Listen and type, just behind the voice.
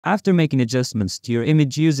After making adjustments to your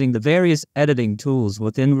image using the various editing tools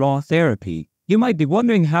within RawTherapee, you might be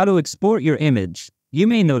wondering how to export your image. You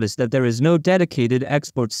may notice that there is no dedicated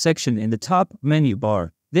export section in the top menu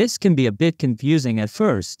bar. This can be a bit confusing at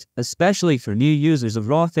first, especially for new users of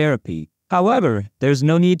RawTherapee. However, there's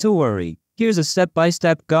no need to worry. Here's a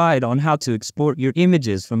step-by-step guide on how to export your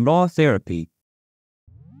images from RawTherapee.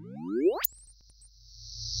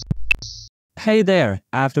 Hey there!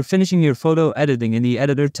 After finishing your photo editing in the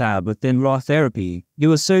Editor tab within RawTherapee, you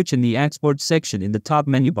will search in the Export section in the top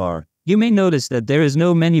menu bar. You may notice that there is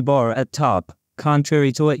no menu bar at top,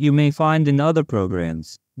 contrary to what you may find in other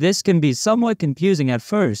programs. This can be somewhat confusing at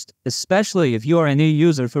first, especially if you are a new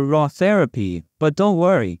user for RawTherapee, but don't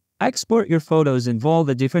worry. Export your photos involve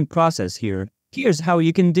a different process here. Here's how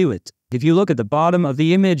you can do it. If you look at the bottom of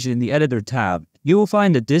the image in the Editor tab, you will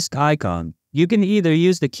find a disk icon. You can either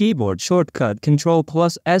use the keyboard shortcut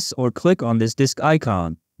Ctrl+S or click on this disk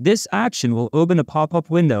icon. This action will open a pop-up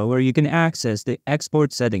window where you can access the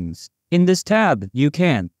export settings. In this tab, you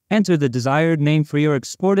can enter the desired name for your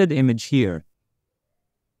exported image here.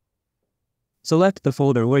 Select the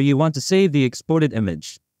folder where you want to save the exported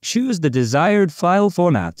image. Choose the desired file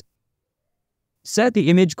format. Set the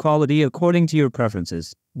image quality according to your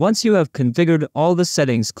preferences. Once you have configured all the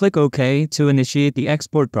settings, click OK to initiate the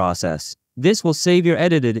export process. This will save your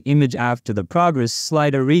edited image after the progress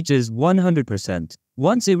slider reaches 100%.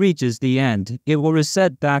 Once it reaches the end, it will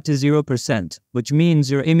reset back to 0%, which means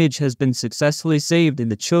your image has been successfully saved in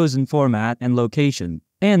the chosen format and location.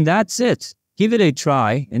 And that's it! Give it a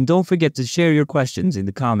try, and don't forget to share your questions in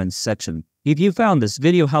the comments section. If you found this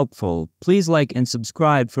video helpful, please like and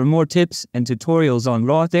subscribe for more tips and tutorials on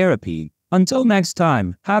RawTherapee. Until next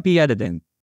time, happy editing!